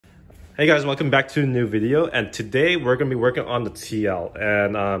Hey guys, welcome back to a new video, and today we're going to be working on the TL,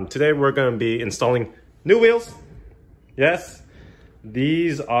 and today we're going to be installing new wheels. Yes,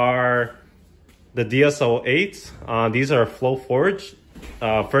 these are the DSO8. These are Flow Forge,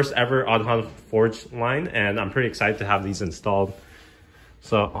 first ever Aodhan Forge line, and I'm pretty excited to have these installed.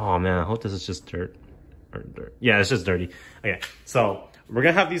 So, oh man, I hope this is just dirt. Yeah, it's just dirty. Okay, so we're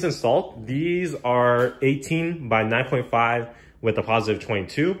going to have these installed. These are 18 by 9.5 with a positive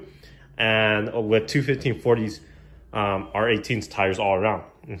 22. And with two 1540s R18s tires all around.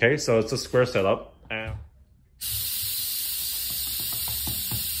 Okay, so it's a square setup. And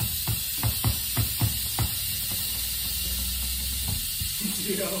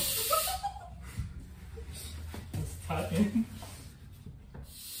it's tight.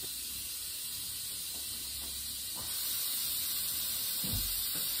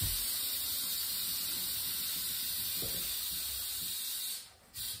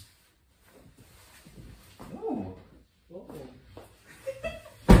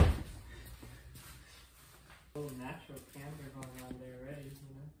 Natural camber going on there already,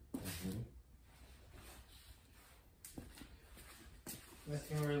 you know? Unless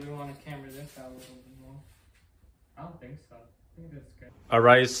you really want to camber this out a little bit more. I don't think so. I think that's good.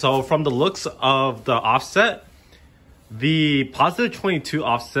 Alright, so from the looks of the offset, the positive 22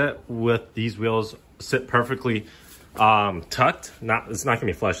 offset with these wheels sit perfectly tucked. It's not gonna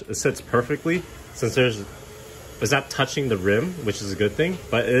be flush. It sits perfectly since it's not touching the rim, which is a good thing,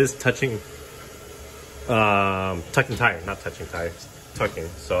 but it is touching tucking tire, not touching tires, tucking.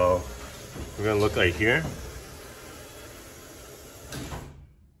 So we're gonna look right here.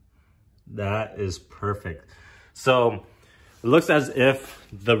 That is perfect. So it looks as if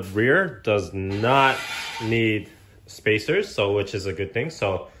the rear does not need spacers, so which is a good thing.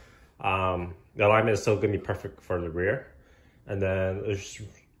 So the alignment is still gonna be perfect for the rear, and then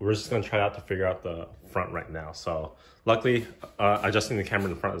we're just gonna try out to figure out the front right now. So luckily adjusting the camera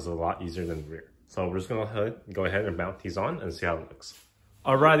in the front is a lot easier than the rear. So we're just gonna go ahead and mount these on and see how it looks.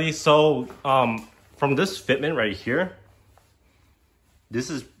 Alrighty, so from this fitment right here, this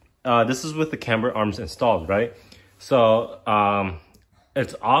is with the camber arms installed, right? So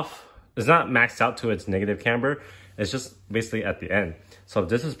it's off. It's not maxed out to its negative camber. It's just basically at the end. So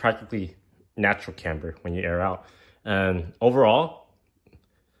this is practically natural camber when you air out. And overall,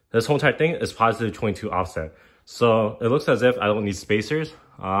 this whole entire thing is positive 22 offset. So it looks as if I don't need spacers.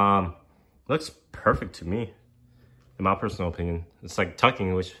 Looks perfect to me, in my personal opinion. It's like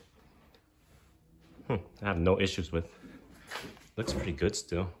tucking, which I have no issues with. Looks pretty good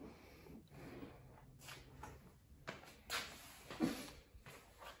still.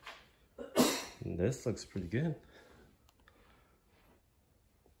 This looks pretty good.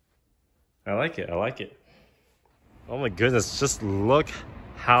 I like it, I like it. Oh my goodness, just look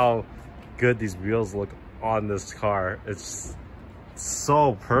how good these wheels look on this car. It's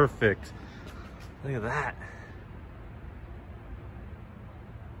so perfect. Look at that.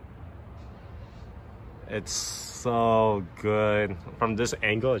 It's so good. From this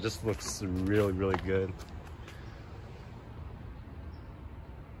angle, it just looks really, really good.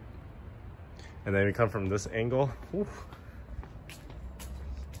 And then we come from this angle. Whew.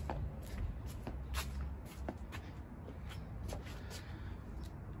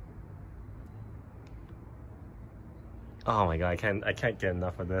 Oh my god, I can't get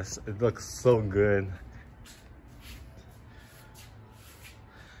enough of this. It looks so good.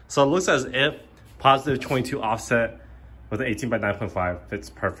 So it looks as if positive 22 offset with an 18 by 9.5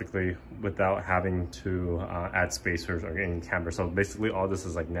 fits perfectly without having to add spacers or any camber. So basically all this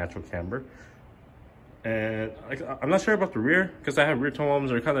is like natural camber. And I'm not sure about the rear because I have rear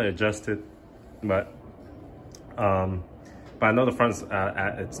tones are kind of adjusted, but I know the front's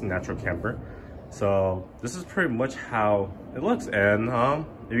at its natural camber. So this is pretty much how it looks. And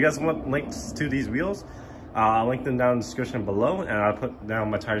if you guys want links to these wheels, I'll link them down in the description below, and I'll put down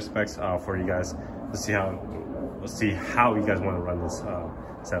my tire specs for you guys to see how you guys want to run this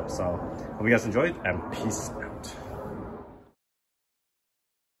setup. So hope you guys enjoyed, and peace out.